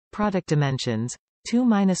Product dimensions: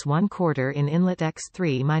 2-1/4 in inlet x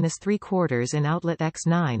 3-3/4 in outlet x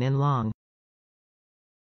 9 in long.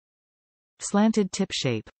 Slanted tip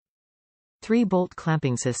shape. 3-bolt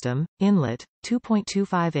clamping system, inlet,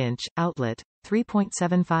 2.25 inch, outlet,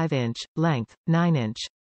 3.75 inch, length, 9 inch.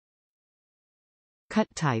 Cut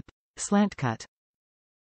type: slant cut.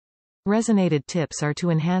 Resonated tips are to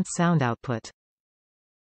enhance sound output.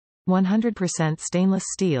 100% stainless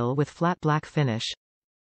steel with flat black finish.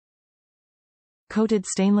 Coated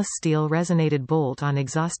stainless steel resonated bolt on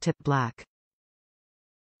exhaust tip black.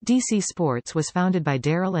 DC Sports was founded by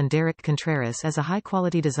Darrell and Darrick Contreras as a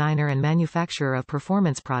high-quality designer and manufacturer of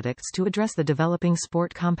performance products to address the developing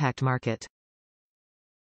sport compact market.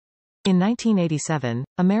 In 1987,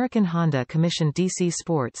 American Honda commissioned DC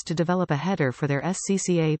Sports to develop a header for their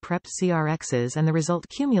SCCA prepped CRXs, and the result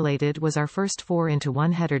cumulated was our first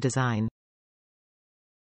 4-into-1 header design.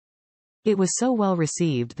 It was so well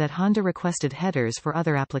received that Honda requested headers for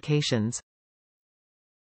other applications.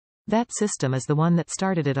 That system is the one that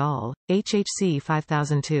started it all, HHC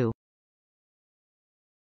 5002.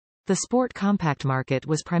 The sport compact market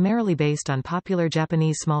was primarily based on popular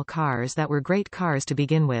Japanese small cars that were great cars to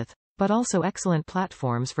begin with, but also excellent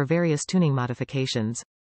platforms for various tuning modifications.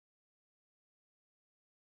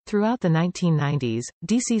 Throughout the 1990s,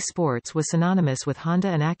 DC Sports was synonymous with Honda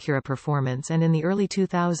and Acura performance, and in the early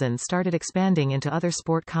 2000s started expanding into other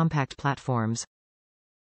sport compact platforms.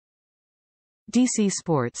 DC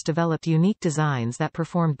Sports developed unique designs that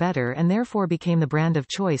performed better and therefore became the brand of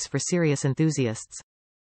choice for serious enthusiasts.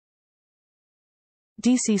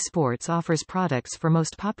 DC Sports offers products for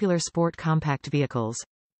most popular sport compact vehicles.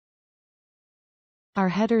 Our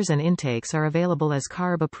headers and intakes are available as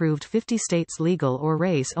CARB-approved 50 states legal or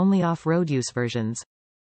race-only off-road use versions.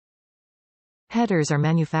 Headers are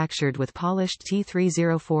manufactured with polished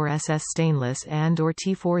T304SS stainless and/or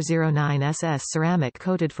T409SS ceramic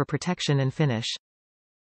coated for protection and finish.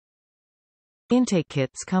 Intake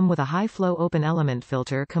kits come with a high-flow open element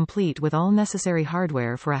filter complete with all necessary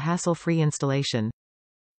hardware for a hassle-free installation.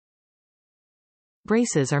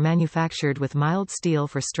 Braces are manufactured with mild steel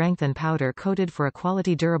for strength and powder coated for a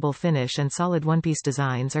quality durable finish, and solid one-piece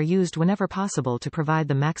designs are used whenever possible to provide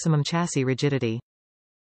the maximum chassis rigidity.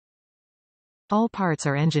 All parts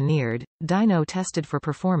are engineered, dyno tested for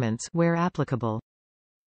performance where applicable.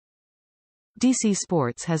 DC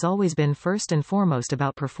Sports has always been first and foremost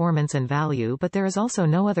about performance and value, but there is also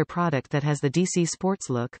no other product that has the DC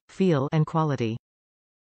Sports look, feel, and quality.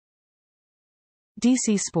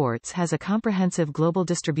 DC Sports has a comprehensive global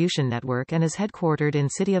distribution network and is headquartered in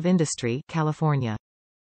City of Industry, California.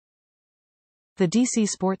 The DC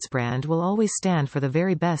Sports brand will always stand for the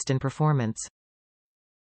very best in performance.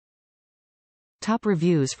 Top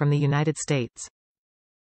reviews from the United States.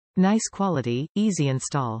 Nice quality, easy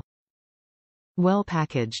install. Well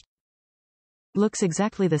packaged. Looks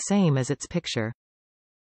exactly the same as its picture.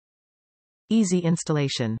 Easy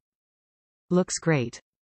installation. Looks great.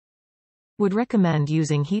 Would recommend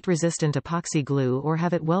using heat-resistant epoxy glue or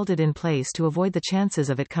have it welded in place to avoid the chances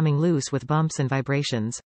of it coming loose with bumps and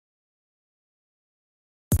vibrations.